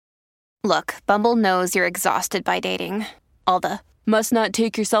Look, Bumble knows you're exhausted by dating. All the must not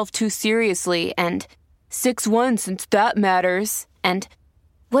take yourself too seriously and 6'1" since that matters. And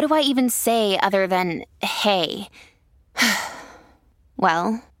what do I even say other than hey?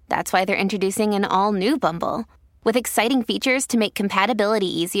 Well, that's why they're introducing an all-new Bumble with exciting features to make compatibility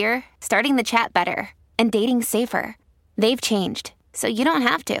easier, starting the chat better, and dating safer. They've changed, so you don't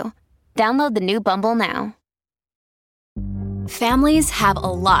have to. Download the new Bumble now. Families have a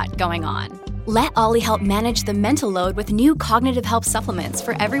lot going on. Let Ollie help manage the mental load with new cognitive help supplements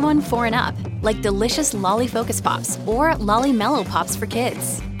for everyone 4 and up, like delicious Lolly Focus Pops or Lolly Mellow Pops for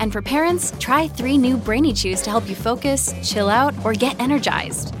kids. And for parents, try 3 new Brainy Chews to help you focus, chill out, or get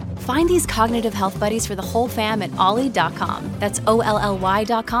energized. Find these cognitive health buddies for the whole fam at ollie.com. That's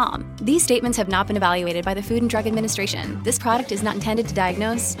OLLY.com. These statements have not been evaluated by the Food and Drug Administration. This product is not intended to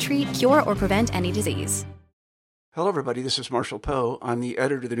diagnose, treat, cure, or prevent any disease. Hello, everybody. This is Marshall Poe. I'm the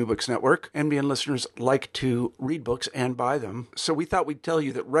editor of the New Books Network. NBN listeners like to read books and buy them. So we thought we'd tell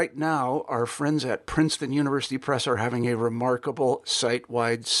you that right now, our friends at Princeton University Press are having a remarkable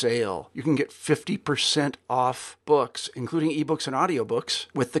site-wide sale. You can get 50% off books, including ebooks and audiobooks,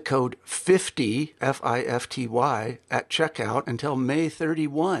 with the code 50, F-I-F-T-Y, at checkout until May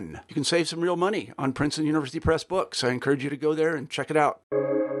 31. You can save some real money on Princeton University Press books. I encourage you to go there and check it out.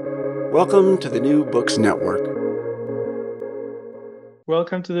 Welcome to the New Books Network.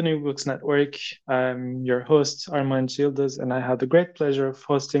 Welcome to the New Books Network. I'm your host, Armand Childes, and I have the great pleasure of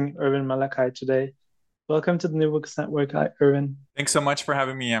hosting Ervin Malakaj today. Welcome to the New Books Network. Hi, Ervin. Thanks so much for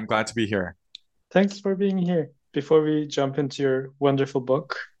having me. I'm glad to be here. Thanks for being here. Before we jump into your wonderful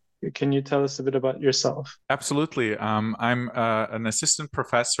book, can you tell us a bit about yourself? Absolutely. I'm an assistant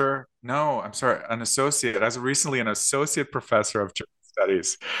professor. An associate. As of recently, an associate professor of German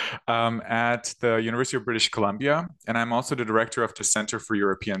Studies at the University of British Columbia. And I'm also the director of the Center for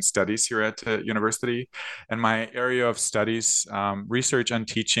European Studies here at the university. And my area of studies, research and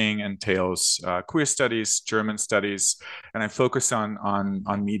teaching entails queer studies, German studies, and I focus on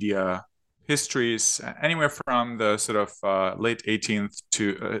media histories, anywhere from the sort of late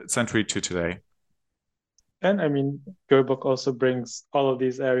 18th century to today. And I mean, your book also brings all of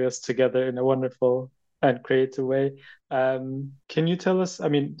these areas together in a wonderful and creative way. Can you tell us,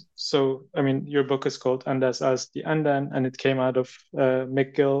 your book is called Anders as the Andern, and it came out of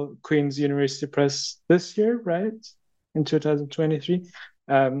McGill-Queen's University Press this year, right? In 2023.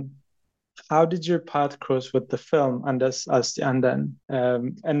 How did your path cross with the film Anders as the Andern?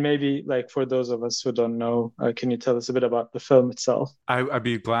 And maybe, like, for those of us who don't know, can you tell us a bit about the film itself? I'd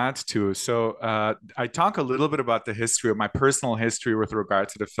be glad to. So I talk a little bit about the history of my personal history with regard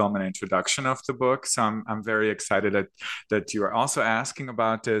to the film and introduction of the book. So I'm very excited that you are also asking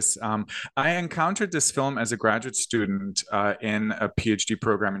about this. I encountered this film as a graduate student in a PhD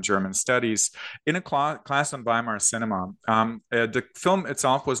program in German studies in a class on Weimar cinema. The film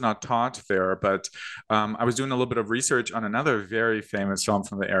itself was not taught there, but I was doing a little bit of research on another very famous film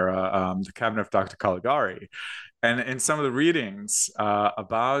from the era, The Cabinet of Dr. Caligari. And in some of the readings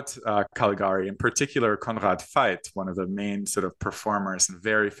about Caligari, in particular Konrad Veidt, one of the main sort of performers and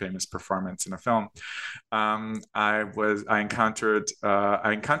very famous performance in the film, I encountered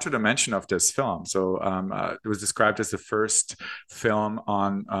a mention of this film. So it was described as the first film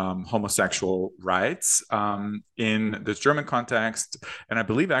on homosexual rights in the German context, and I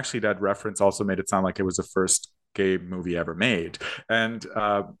believe actually that reference also made it sound like it was the first gay movie ever made. And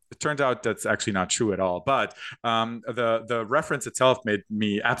it turned out that's actually not true at all. But the reference itself made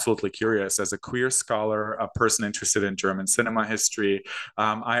me absolutely curious. As a queer scholar, a person interested in German cinema history,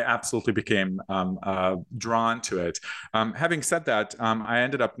 I absolutely became drawn to it. Having said that, I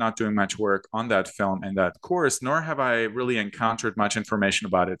ended up not doing much work on that film in that course, nor have I really encountered much information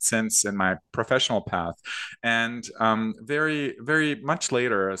about it since in my professional path. And very, very much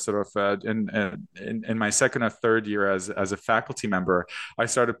later, sort of in my second or third year as a faculty member, I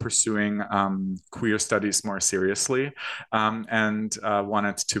started pursuing queer studies more seriously and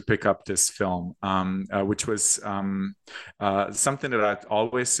wanted to pick up this film, which was something that I've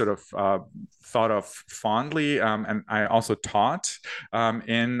always sort of thought of fondly, and I also taught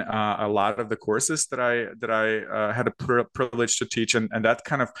in a lot of the courses that I had a privilege to teach, and that's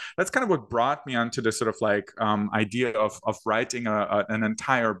kind of what brought me onto this sort of like idea of writing an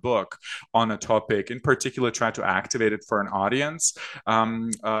entire book on a topic, in particular, try to activate it for an audience,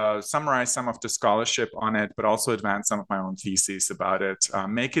 summarize some of the scholarship on it, but also advance some of my own theses about it,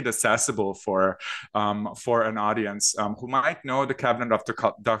 make it accessible for an audience who might know the Cabinet of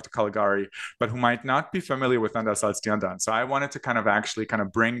Dr. Caligari, but who might not be familiar with Anders als die Andern. So I wanted to kind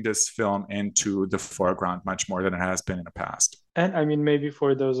of bring this film into the foreground much more than it has been in the past. And I mean, maybe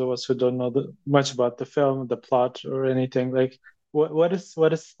for those of us who don't know much about the film, the plot, or anything, like what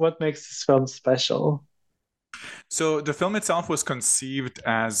makes this film special? So the film itself was conceived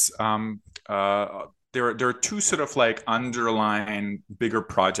as there are two sort of like underlying bigger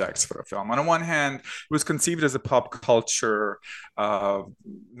projects for the film. On the one hand, it was conceived as a pop culture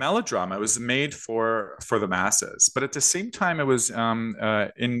melodrama. It was made for the masses, but at the same time, it was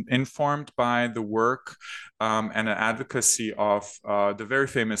informed by the work and an advocacy of the very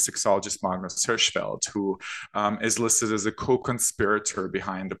famous sexologist Magnus Hirschfeld, who is listed as a co-conspirator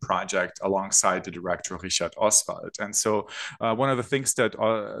behind the project alongside the director Richard Oswald. And so one of the things that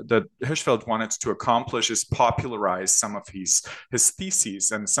Hirschfeld wanted to accomplish is popularize some of his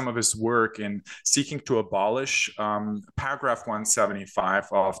theses and some of his work in seeking to abolish paragraph 175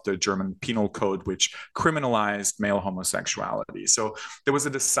 of the German Penal Code, which criminalized male homosexuality. So there was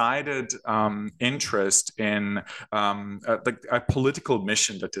a decided interest in a political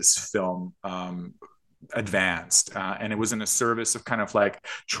mission that this film advanced, and it was in the service of kind of like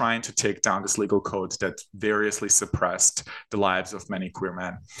trying to take down this legal code that variously suppressed the lives of many queer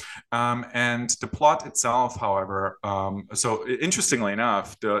men. And the plot itself, however, so interestingly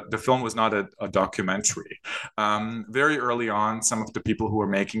enough, the film was not a documentary. Very early on, some of the people who were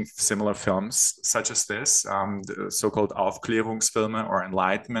making similar films, such as this, the so-called Aufklärungsfilme or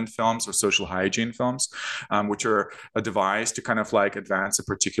enlightenment films or social hygiene films, which are a device to kind of like advance a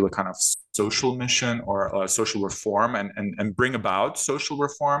particular kind of social mission or social reform and bring about social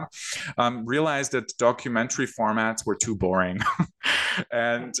reform, realized that documentary formats were too boring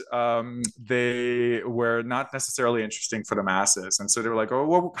and they were not necessarily interesting for the masses. And so they were like, oh,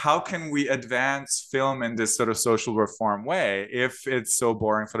 well, how can we advance film in this sort of social reform way if it's so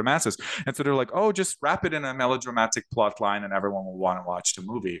boring for the masses? And so they're like, oh, just wrap it in a melodramatic plot line and everyone will want to watch the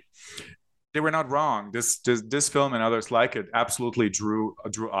movie. They were not wrong. This film and others like it absolutely drew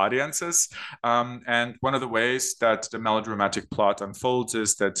audiences. And one of the ways that the melodramatic plot unfolds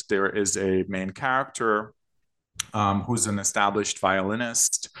is that there is a main character who's an established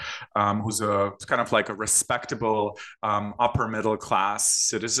violinist, who's a kind of like a respectable upper middle class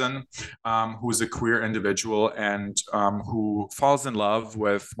citizen, who's a queer individual and who falls in love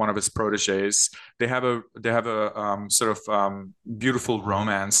with one of his proteges. They have a sort of beautiful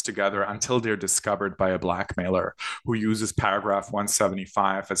romance together until they're discovered by a blackmailer who uses paragraph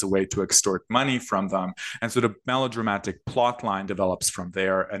 175 as a way to extort money from them. And so the melodramatic plot line develops from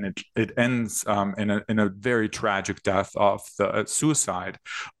there, and it ends in a very tragic death of the suicide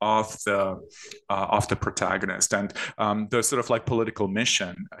of the protagonist. And the sort of like political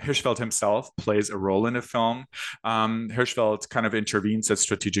mission, Hirschfeld himself plays a role in the film. Hirschfeld kind of intervenes at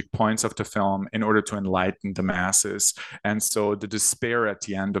strategic points of the film in order to enlighten the masses. And so the despair at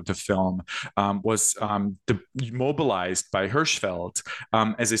the end of the film was mobilized by Hirschfeld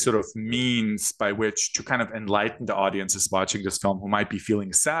as a sort of means by which to kind of enlighten the audiences watching this film who might be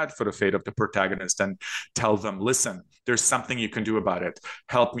feeling sad for the fate of the protagonist and tell them, listen, there's something you can do about it.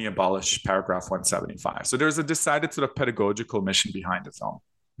 Help me abolish paragraph 175. So there's a decided sort of pedagogical mission behind the film.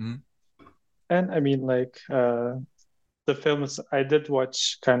 Mm-hmm. And I mean, like the films, I did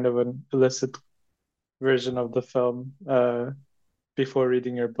watch kind of an illicit version of the film before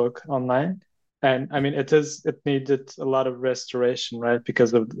reading your book online. And I mean, it needed a lot of restoration, right?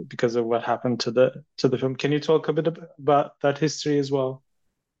 Because of what happened to the film. Can you talk a bit about that history as well?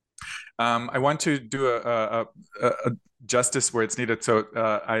 I want to do a justice where it's needed. So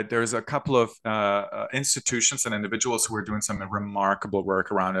there's a couple of institutions and individuals who are doing some remarkable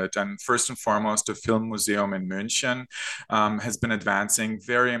work around it. And first and foremost, the Film Museum in München has been advancing,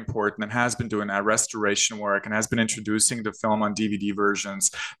 very important, and has been doing restoration work and has been introducing the film on DVD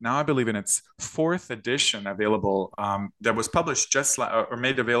versions. Now I believe in its 4th edition available that was published or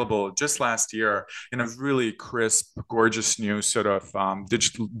made available just last year in a really crisp, gorgeous new sort of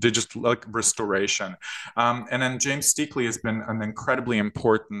digital like restoration. And then James Steakley has been an incredibly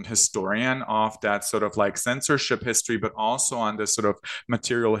important historian of that sort of like censorship history, but also on this sort of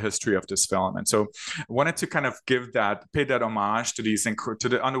material history of this film. And so I wanted to kind of pay that homage to these,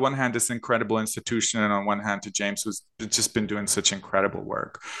 on the one hand, this incredible institution, and on one hand to James, who's just been doing such incredible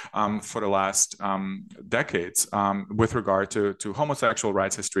work for the last decades with regard to homosexual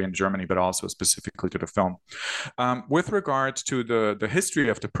rights history in Germany, but also specifically to the film. With regard to the history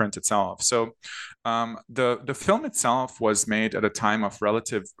of the print itself. So the film itself itself was made at a time of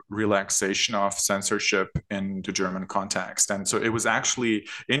relative relaxation of censorship in the German context. And so it was actually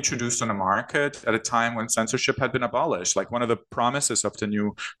introduced on the market at a time when censorship had been abolished. Like one of the promises of the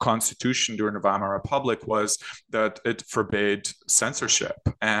new constitution during the Weimar Republic was that it forbade censorship.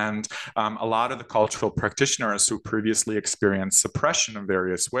 And a lot of the cultural practitioners who previously experienced suppression in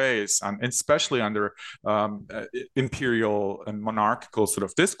various ways, especially under imperial and monarchical sort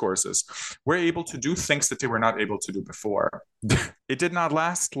of discourses, were able to do things that they were not able to do before. It did not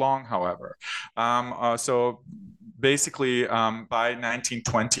last long, however. So basically, by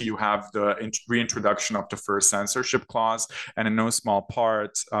 1920, you have the reintroduction of the first censorship clause, and in no small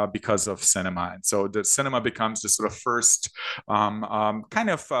part because of cinema. And so the cinema becomes the sort of first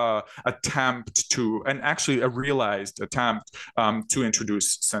attempt to, and actually a realized attempt to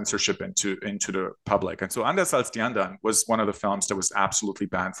introduce censorship into the public. And so Anders als die Andern was one of the films that was absolutely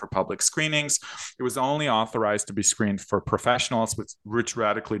banned for public screenings. It was only authorized to be screened for professionals, which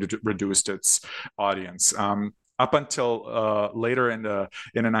radically reduced its audience. Up until later in the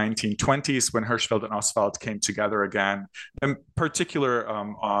 1920s, when Hirschfeld and Oswald came together again, in particular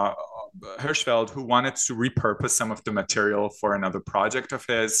Hirschfeld, who wanted to repurpose some of the material for another project of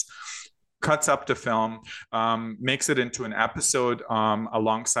his, cuts up the film, makes it into an episode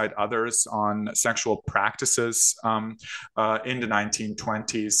alongside others on sexual practices in the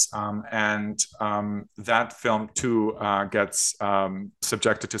 1920s. And that film too gets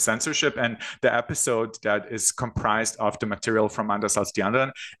subjected to censorship. And the episode that is comprised of the material from Anders als die Andern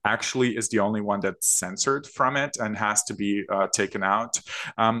actually is the only one that's censored from it and has to be taken out.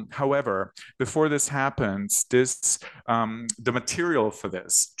 However, before this happens, the material for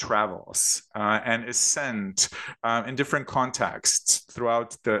this travels and is sent in different contexts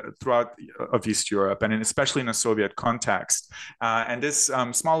throughout of East Europe, and especially in a Soviet context. And this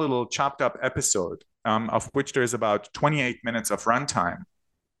small little chopped up episode, of which there's about 28 minutes of runtime,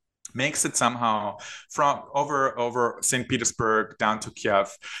 makes it somehow from over St. Petersburg down to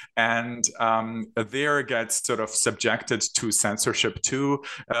Kiev, and there gets sort of subjected to censorship too.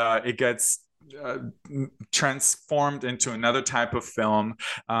 It gets transformed into another type of film,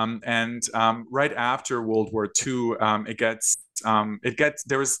 and right after World War II,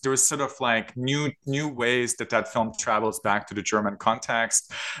 there was sort of like new ways that film travels back to the German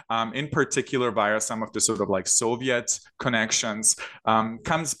context, in particular via some of the sort of like Soviet connections,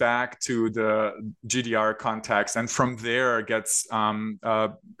 comes back to the GDR context, and from there gets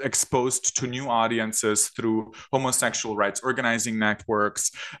exposed to new audiences through homosexual rights organizing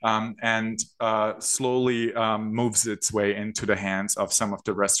networks, and slowly moves its way into the hands of some of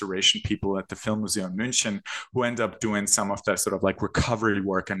the restoration people at the Film Museum München, who end up doing some of that sort of like recovery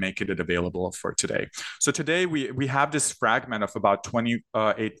work and making it available for today. So today we have this fragment of about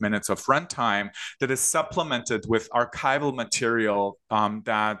 28 minutes of runtime that is supplemented with archival material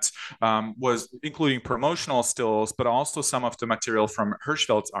that was including promotional stills, but also some of the material from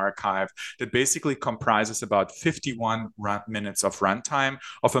Hirschfeld's archive that basically comprises about 51 minutes of runtime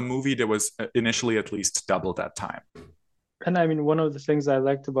of a movie that was initially at least double that time. And I mean, one of the things I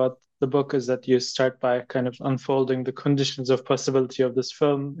liked about the book is that you start by kind of unfolding the conditions of possibility of this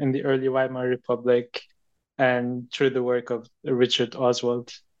film in the early Weimar Republic and through the work of Richard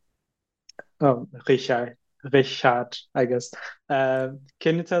Oswald. Richard, I guess. Can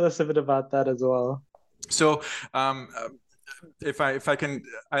you tell us a bit about that as well? So, if I can,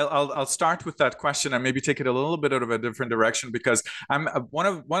 I'll start with that question and maybe take it a little bit out of a different direction, because I'm one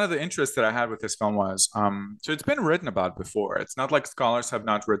of the interests that I had with this film was so it's been written about before. It's not like scholars have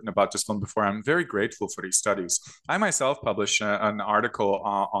not written about this film before. I'm very grateful for these studies. I myself published an article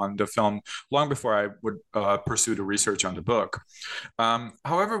on the film long before I would pursue the research on the book.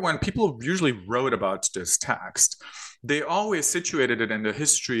 However, when people usually wrote about this text, they always situated it in the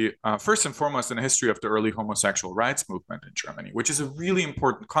history, first and foremost, in the history of the early homosexual rights movement in Germany, which is a really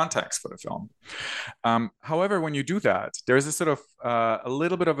important context for the film. However, when you do that, there's a sort of a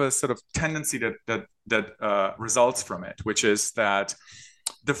little bit of a sort of tendency that results from it, which is that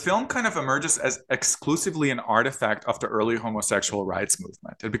the film kind of emerges as exclusively an artifact of the early homosexual rights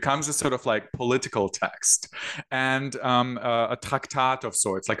movement. It becomes a sort of like political text and a tractate of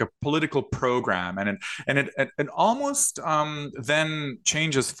sorts, like a political program, and it almost then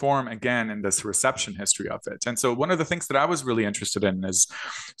changes form again in this reception history of it. And so one of the things that I was really interested in is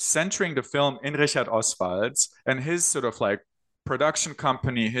centering the film in Richard Oswald's and his sort of like production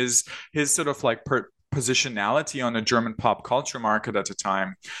company, his sort of like positionality on the German pop culture market at the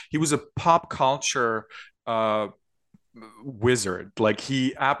time. He was a pop culture wizard. Like,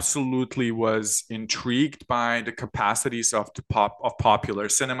 he absolutely was intrigued by the capacities of popular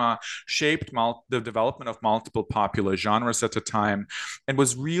cinema, shaped the development of multiple popular genres at the time, and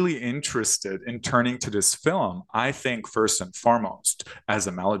was really interested in turning to this film, I think, first and foremost, as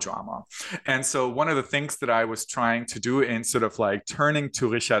a melodrama. And so one of the things that I was trying to do in sort of like turning to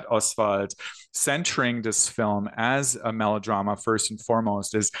Richard Oswald, centering this film as a melodrama first and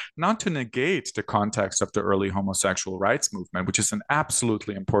foremost, is not to negate the context of the early homosexual rights movement, which is an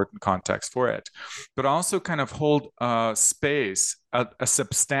absolutely important context for it, but also kind of hold space, a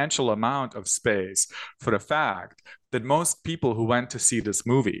substantial amount of space, for the fact that most people who went to see this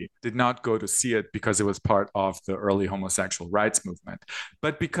movie did not go to see it because it was part of the early homosexual rights movement,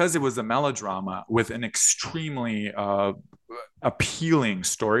 but because it was a melodrama with an extremely appealing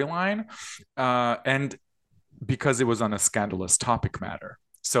storyline, and because it was on a scandalous topic matter.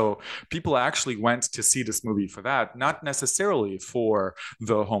 So people actually went to see this movie for that, not necessarily for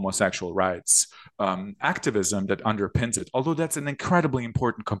the homosexual rights activism that underpins it, although that's an incredibly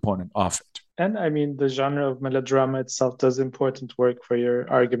important component of it. And I mean, the genre of melodrama itself does important work for your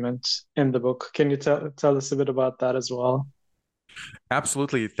argument in the book. Can you tell us a bit about that as well?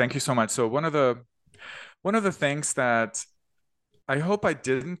 Absolutely. Thank you so much. So one of the things that I hope I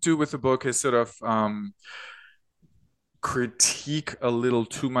didn't do with the book is sort of critique a little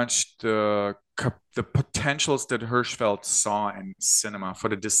too much the potentials that Hirschfeld saw in cinema for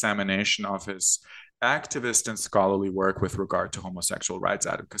the dissemination of his activist and scholarly work with regard to homosexual rights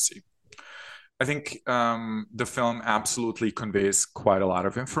advocacy. I think the film absolutely conveys quite a lot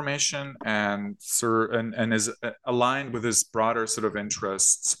of information and is aligned with his broader sort of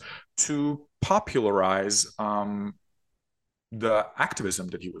interests to popularize the activism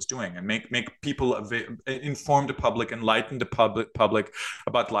that he was doing and make people inform the public, enlighten the public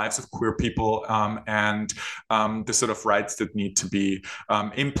about lives of queer people, and the sort of rights that need to be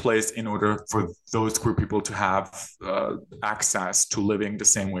in place in order for those queer people to have access to living the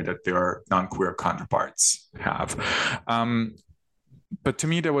same way that their non-queer counterparts have. But to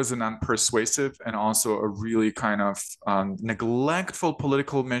me, there was an unpersuasive and also a really kind of neglectful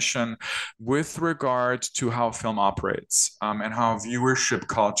political mission with regard to how film operates, and how viewership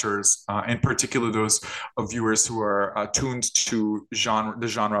cultures, in particular those viewers who are tuned to the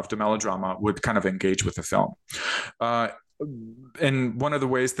genre of the melodrama, would kind of engage with the film. And one of the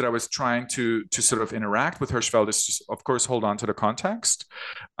ways that I was trying to sort of interact with Hirschfeld is to, of course, hold on to the context,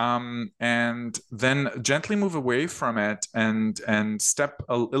 and then gently move away from it and step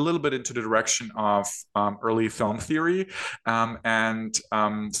a little bit into the direction of early film theory, and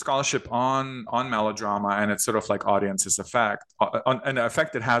scholarship on melodrama and its sort of like audiences effect, and the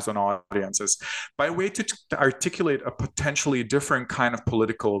effect it has on audiences, by way to articulate a potentially different kind of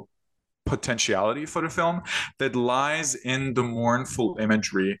political potentiality for the film that lies in the mournful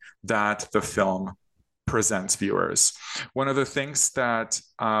imagery that the film presents viewers. One of the things that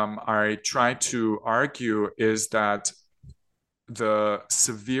I try to argue is that the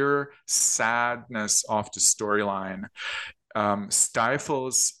severe sadness of the storyline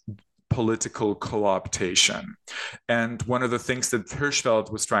stifles political co-optation. And one of the things that Hirschfeld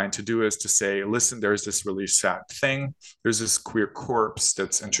was trying to do is to say, listen, there's this really sad thing. There's this queer corpse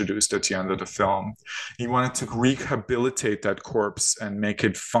that's introduced at the end of the film. He wanted to rehabilitate that corpse and make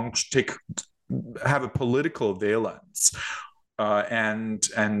it have a political valence,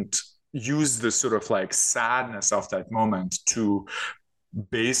 and use the sort of like sadness of that moment to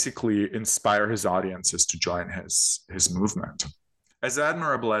basically inspire his audiences to join his movement. As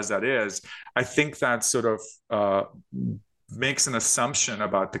admirable as that is, I think that sort of makes an assumption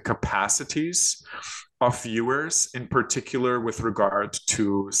about the capacities of viewers, in particular with regard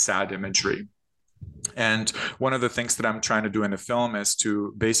to sad imagery. And one of the things that I'm trying to do in the film is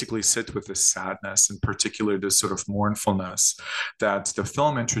to basically sit with this sadness, in particular this sort of mournfulness that the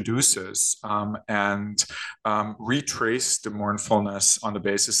film introduces, and retrace the mournfulness on the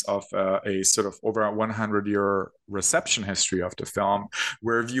basis of a sort of over a 100-year reception history of the film,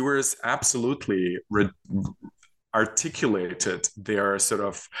 where viewers absolutely articulated their sort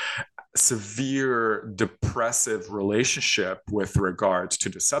of severe depressive relationship with regard to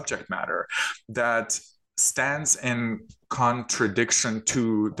the subject matter that stands in contradiction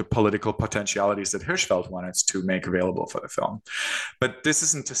to the political potentialities that Hirschfeld wanted to make available for the film. But this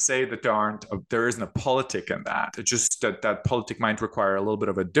isn't to say that there isn't a politic in that. It's just that politic might require a little bit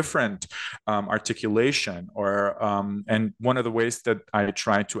of a different articulation, and one of the ways that I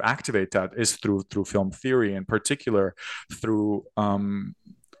try to activate that is through film theory, in particular through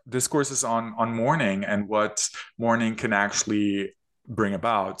discourses on mourning and what mourning can actually bring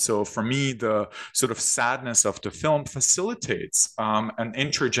about. So for me, the sort of sadness of the film facilitates an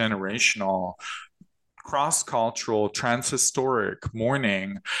intergenerational, cross-cultural, transhistoric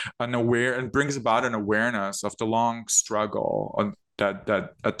mourning, and brings about an awareness of the long struggle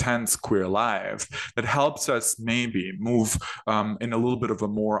that attends queer life, that helps us maybe move in a little bit of a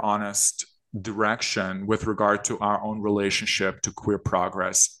more honest direction with regard to our own relationship to queer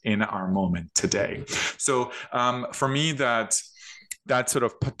progress in our moment today. So for me, that sort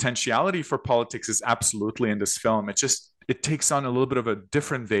of potentiality for politics is absolutely in this film. It takes on a little bit of a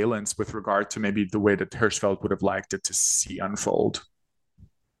different valence with regard to maybe the way that Hirschfeld would have liked it to see unfold.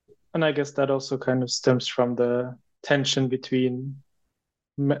 And I guess that also kind of stems from the tension between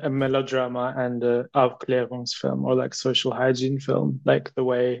a melodrama and a Aufklärungsfilm, or like social hygiene film, like the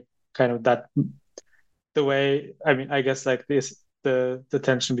way I mean, I guess like this, the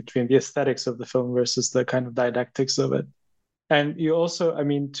tension between the aesthetics of the film versus the kind of didactics of it. And you also, I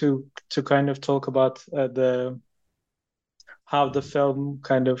mean, to kind of talk about how the film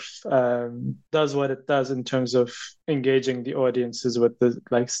kind of does what it does in terms of engaging the audiences with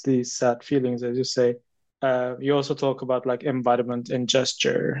these sad feelings, as you say. You also talk about like embodiment in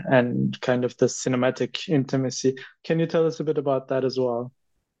gesture and kind of the cinematic intimacy. Can you tell us a bit about that as well?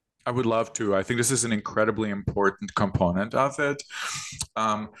 I would love to. I think this is an incredibly important component of it.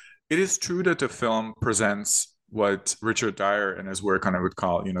 It is true that the film presents what Richard Dyer in his work kind of would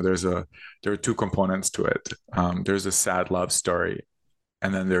call, there are two components to it. There's a sad love story,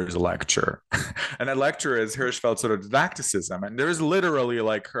 and then there's a lecture. And that lecture is Hirschfeld's sort of didacticism. And there's literally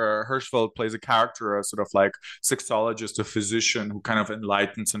like Hirschfeld plays a character, a sort of like sexologist, a physician who kind of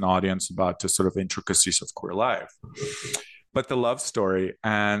enlightens an audience about the sort of intricacies of queer life. But the love story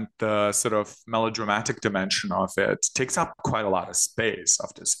and the sort of melodramatic dimension of it takes up quite a lot of space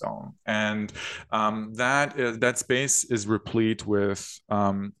of this film. And that space is replete with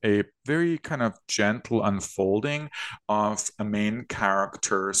a very kind of gentle unfolding of a main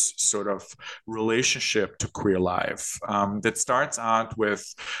character's sort of relationship to queer life that starts out with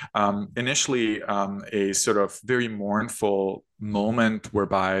initially a sort of very mournful moment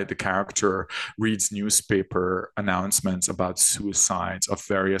whereby the character reads newspaper announcements about suicides of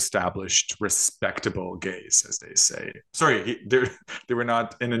very established, respectable gays, as they say. Sorry, they were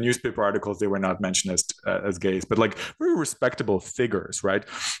not in the newspaper articles. They were not mentioned as gays, but like very respectable figures, right?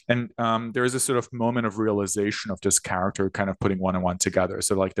 And there is a sort of moment of realization of this character kind of putting one and one together.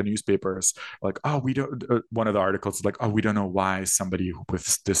 So like the newspapers, like, oh, we don't. One of the articles is like, oh, we don't know why somebody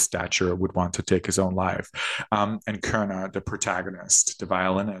with this stature would want to take his own life. And Körner, the protagonist, the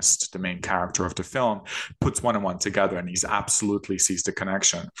violinist, the main character of the film, puts one and one together, and he's absolutely sees the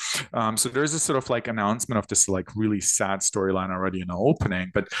connection. So there's a sort of like announcement of this like really sad storyline already in the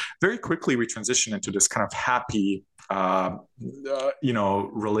opening, but very quickly we transition into this kind of happy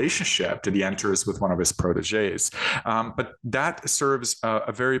relationship that he enters with one of his proteges. But that serves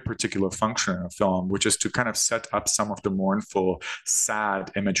a very particular function in a film, which is to kind of set up some of the mournful,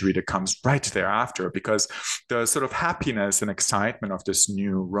 sad imagery that comes right thereafter, because the sort of happiness and excitement of this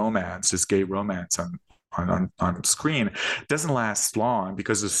new romance, this gay romance on screen, doesn't last long,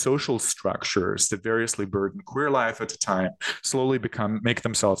 because the social structures that variously burden queer life at the time slowly make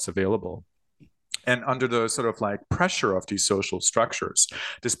themselves available. And under the sort of like pressure of these social structures,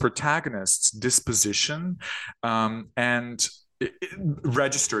 this protagonist's disposition and it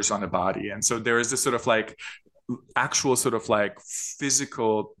registers on the body. And so there is this sort of like actual sort of like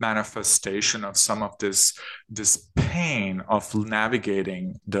physical manifestation of some of this pain of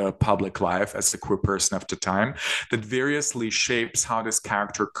navigating the public life as a queer person of the time that variously shapes how this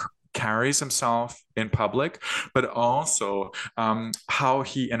character carries himself in public, but also how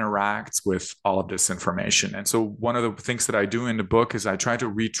he interacts with all of this information. And so one of the things that I do in the book is I try to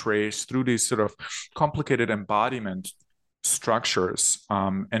retrace through these sort of complicated embodiment structures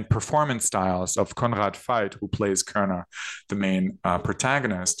and performance styles of Konrad Veit, who plays Körner, the main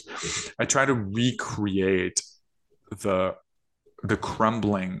protagonist. I try to recreate the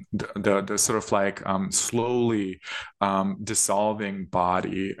crumbling, the sort of like slowly dissolving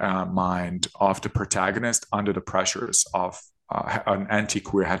body, mind of the protagonist under the pressures of an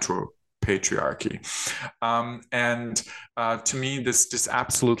anti-queer heteropatriarchy. And to me, this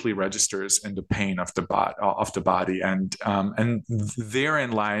absolutely registers in the pain of the body, and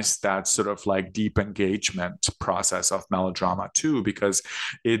therein lies that sort of like deep engagement process of melodrama too, because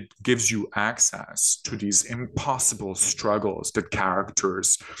it gives you access to these impossible struggles that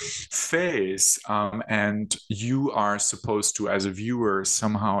characters face, and you are supposed to, as a viewer,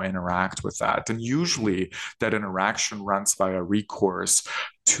 somehow interact with that. And usually that interaction runs via recourse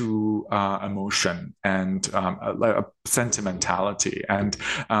to emotion and a sentimentality. And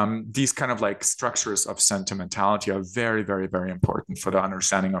these kind of like structures of sentimentality are very, very, very important for the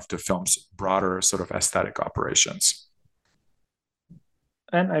understanding of the film's broader sort of aesthetic operations.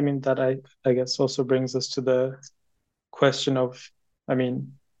 And I mean, that I guess also brings us to the question of, I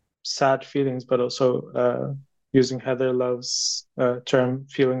mean, sad feelings, but also using Heather Love's term,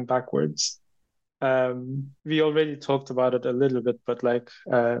 feeling backwards. We already talked about it a little bit, but like,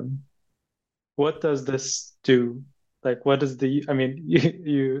 what does this do? Like, what is I mean,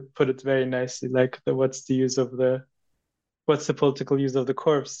 you put it very nicely, like what's the political use of the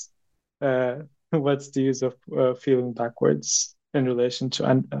corpse? What's the use of feeling backwards in relation to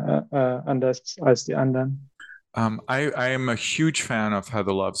Anders as the Andern? I am a huge fan of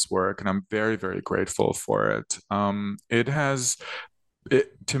Heather Love's work, and I'm very, very grateful for it. It has,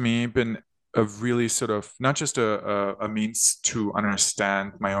 to me, been a really sort of not just a means to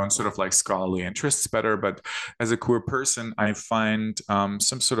understand my own sort of like scholarly interests better, but as a queer person, I find some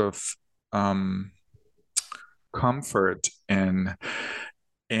sort of comfort in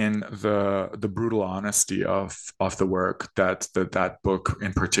the brutal honesty of the work that book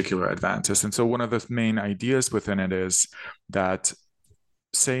in particular advances. And so one of the main ideas within it is that,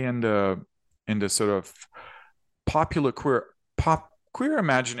 say in the sort of queer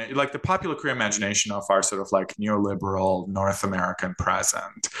imagination, like the popular queer imagination of our sort of like neoliberal North American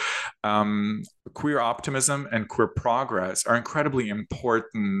present, queer optimism and queer progress are incredibly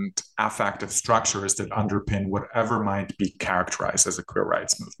important affective structures that underpin whatever might be characterized as a queer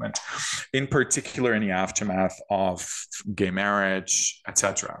rights movement, in particular in the aftermath of gay marriage,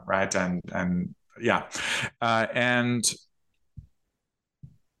 etc. Right? And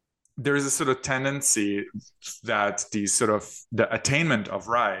there is a sort of tendency that the attainment of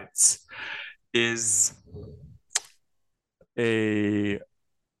rights is a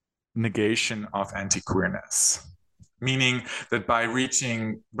negation of anti-queerness, meaning that by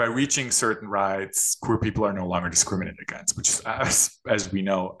reaching certain rights, queer people are no longer discriminated against, which is, as we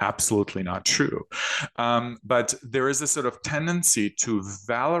know, absolutely not true. But there is a sort of tendency to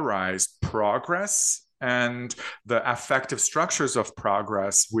valorize progress and the affective structures of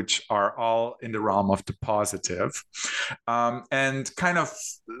progress, which are all in the realm of the positive, and kind of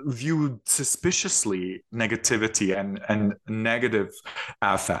view suspiciously negativity and negative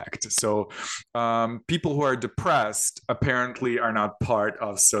affect. So people who are depressed apparently are not part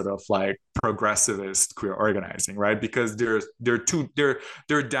of sort of like progressivist queer organizing, right? Because they're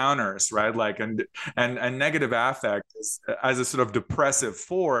downers, right? Like and negative affect is, as a sort of depressive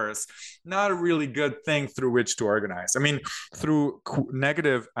force, not a really good thing through which to organize. I mean, through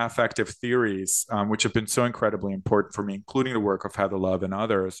negative affective theories, which have been so incredibly important for me, including the work of Heather Love and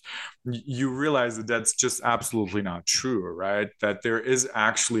others, you realize that that's just absolutely not true, right? That there is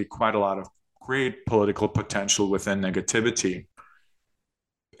actually quite a lot of great political potential within negativity.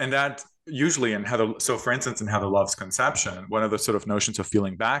 And that usually so for instance, in Heather Love's conception, one of the sort of notions of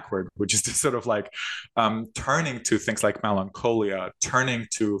feeling backward, which is this sort of like turning to things like melancholia, turning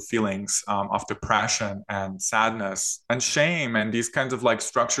to feelings of depression and sadness and shame, and these kinds of like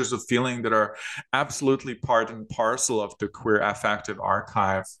structures of feeling that are absolutely part and parcel of the queer affective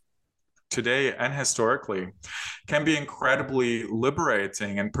archive today and historically, can be incredibly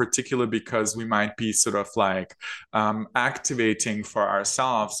liberating, in particular because we might be sort of like activating for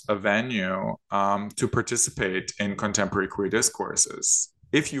ourselves a venue to participate in contemporary queer discourses.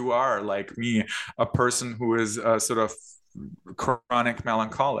 If you are, like me, a person who is sort of chronic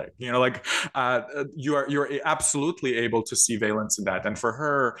melancholic, like you're absolutely able to see valence in that. And for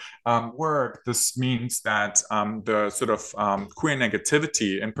her work, this means that the sort of queer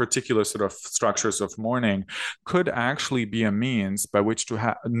negativity, in particular sort of structures of mourning, could actually be a means by which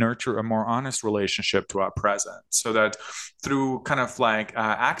to nurture a more honest relationship to our present, so that through kind of like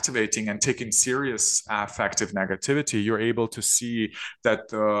activating and taking serious affective negativity, you're able to see that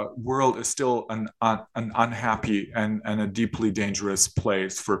the world is still an unhappy and a deeply dangerous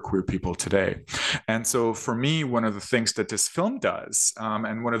place for queer people today. And so for me, one of the things that this film does,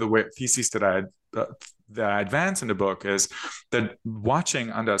 and one of the theses that I advance in the book, is that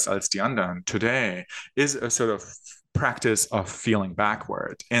watching Anders als die Andern today is a sort of practice of feeling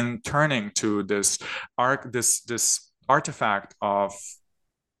backward and turning to this artifact of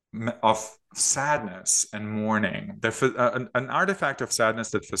sadness and mourning. An artifact of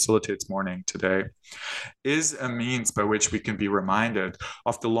sadness that facilitates mourning today is a means by which we can be reminded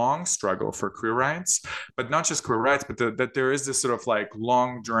of the long struggle for queer rights, but not just queer rights, but that there is this sort of like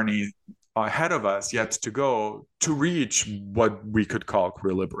long journey ahead of us yet to go to reach what we could call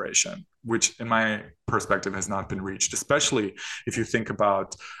queer liberation. which in my perspective has not been reached, especially if you think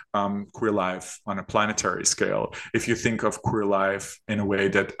about queer life on a planetary scale, if you think of queer life in a way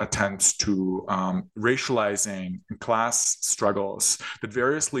that attempts to racializing class struggles that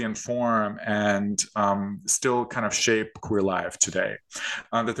variously inform and still kind of shape queer life today,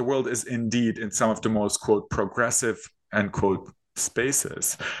 that the world is indeed in some of the most, quote, progressive, end quote,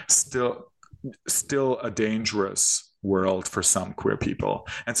 spaces, still a dangerous world for some queer people.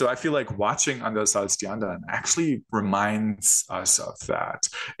 And so I feel like watching Anders als die Andern actually reminds us of that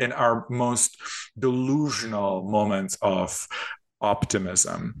in our most delusional moments of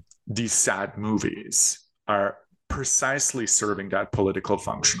optimism. These sad movies are precisely serving that political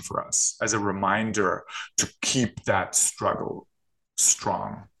function for us as a reminder to keep that struggle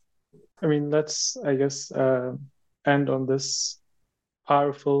strong. I mean, let's, I guess, end on this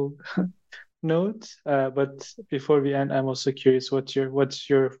powerful note. But before we end, I'm also curious what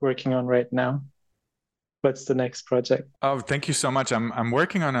you're working on right now. What's the next project? Oh, thank you so much. I'm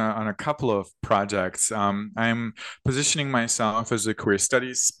working on a couple of projects. I'm positioning myself as a queer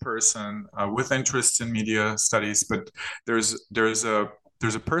studies person with interests in media studies, but there's a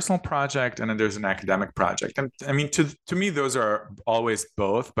personal project and then there's an academic project. And I mean, to me, those are always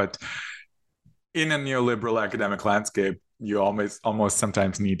both, but in a neoliberal academic landscape, you almost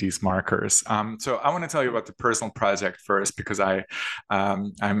sometimes need these markers. So I want to tell you about the personal project first because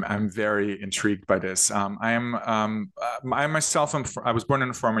I'm very intrigued by this. I myself I was born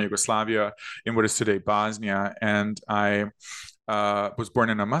in former Yugoslavia in what is today Bosnia, and I was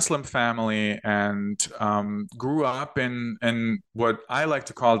born in a Muslim family and grew up in what I like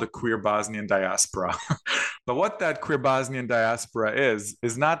to call the queer Bosnian diaspora. But what that queer Bosnian diaspora is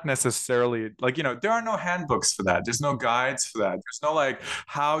not necessarily like, there are no handbooks for that. There's no guides for that. There's no like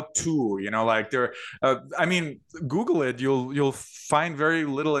how to, Google it, you'll find very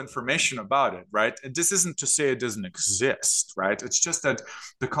little information about it, right? And this isn't to say it doesn't exist, right? It's just that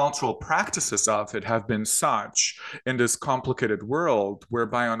the cultural practices of it have been such in this complicated world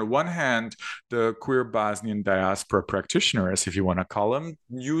whereby on the one hand, the queer Bosnian diaspora practitioners, if you want to call them,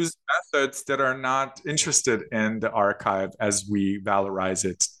 use methods that are not interested in the archive as we valorize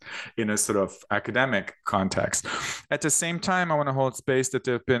it in a sort of academic context. At the same time, I want to hold space that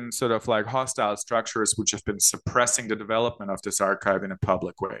there have been sort of like hostile structures which have been suppressing the development of this archive in a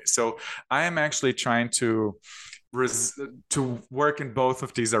public way. So I am actually trying to work in both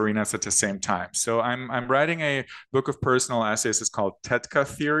of these arenas at the same time. So I'm writing a book of personal essays. It's called Tetka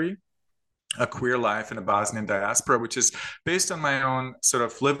Theory, A Queer Life in a Bosnian Diaspora, which is based on my own sort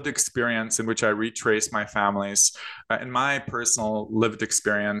of lived experience in which I retrace my family's and my personal lived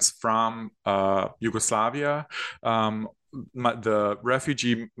experience from Yugoslavia, the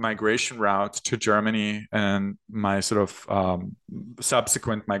refugee migration route to Germany, and my sort of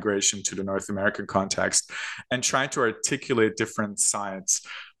subsequent migration to the North American context, and try to articulate different sides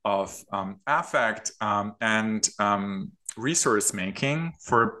of affect and resource making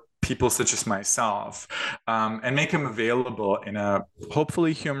for people such as myself, and make them available in a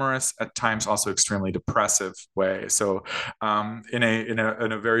hopefully humorous, at times also extremely depressive way. So in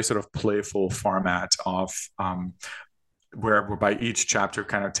a very sort of playful format of whereby each chapter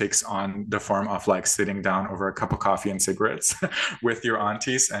kind of takes on the form of like sitting down over a cup of coffee and cigarettes with your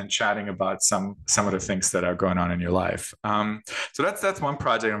aunties and chatting about some of the things that are going on in your life. So that's one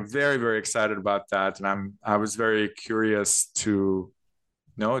project. I'm very, very excited about that. And I was very curious to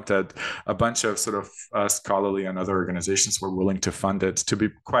note that a bunch of sort of scholarly and other organizations were willing to fund it. To be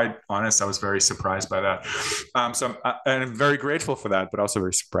quite honest, I was very surprised by that. So I'm very grateful for that, but also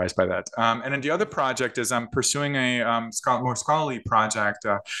very surprised by that. And then the other project is I'm pursuing a more scholarly project,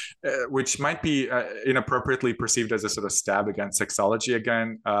 which might be inappropriately perceived as a sort of stab against sexology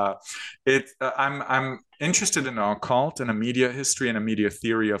again. I'm interested in the occult and a media history and a media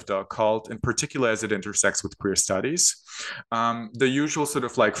theory of the occult, in particular as it intersects with queer studies. The usual sort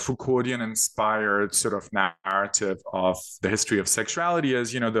of like Foucauldian inspired sort of narrative of the history of sexuality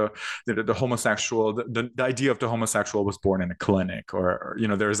is, the homosexual, the idea of the homosexual was born in a clinic, or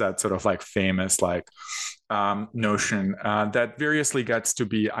there's that sort of like famous like notion that variously gets to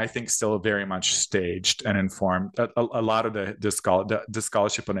be, I think, still very much staged and informed. A lot of the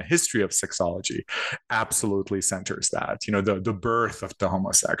scholarship on the history of sexology absolutely centers that, the birth of the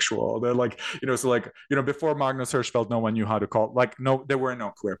homosexual. They're like, before Magnus Hirschfeld, no one knew how to call, like, no, there were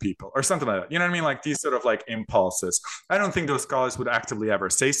no queer people or something like that. You know what I mean? Like these sort of like impulses. I don't think those scholars would actively ever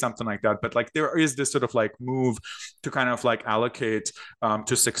say something like that, but like there is this sort of like move to kind of like allocate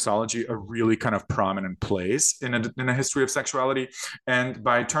to sexology a really kind of prominent place place in a history of sexuality. And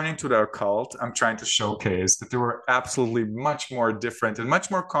by turning to the occult, I'm trying to showcase that there were absolutely much more different and much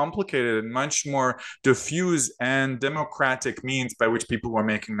more complicated and much more diffuse and democratic means by which people were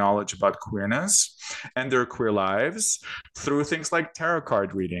making knowledge about queerness and their queer lives through things like tarot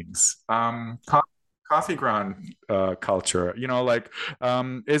card readings, coffee ground culture,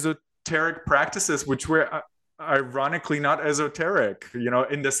 esoteric practices, which were ironically not esoteric,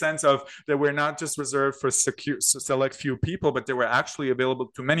 in the sense of that we're not just reserved for select few people, but they were actually available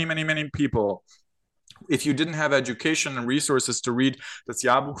to many, many, many people. If you didn't have education and resources to read das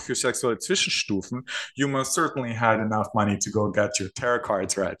Jahrbuch für sexuelle Zwischenstufen, you most certainly had enough money to go get your tarot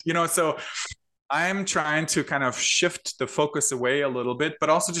cards read. So I'm trying to kind of shift the focus away a little bit, but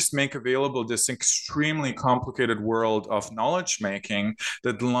also just make available this extremely complicated world of knowledge making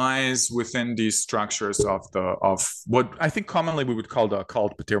that lies within these structures of what I think commonly we would call the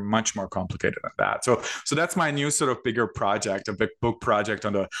occult, but they're much more complicated than that. So that's my new sort of bigger project, a big book project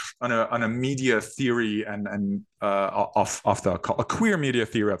on a media theory and of the occult, a queer media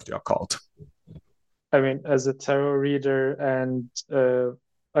theory of the occult. I mean, as a tarot reader and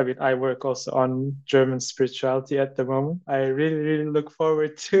I work also on German spirituality at the moment. I really, really look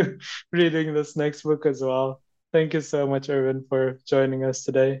forward to reading this next book as well. Thank you so much, Ervin, for joining us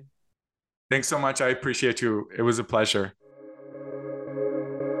today. Thanks so much. I appreciate you. It was a pleasure.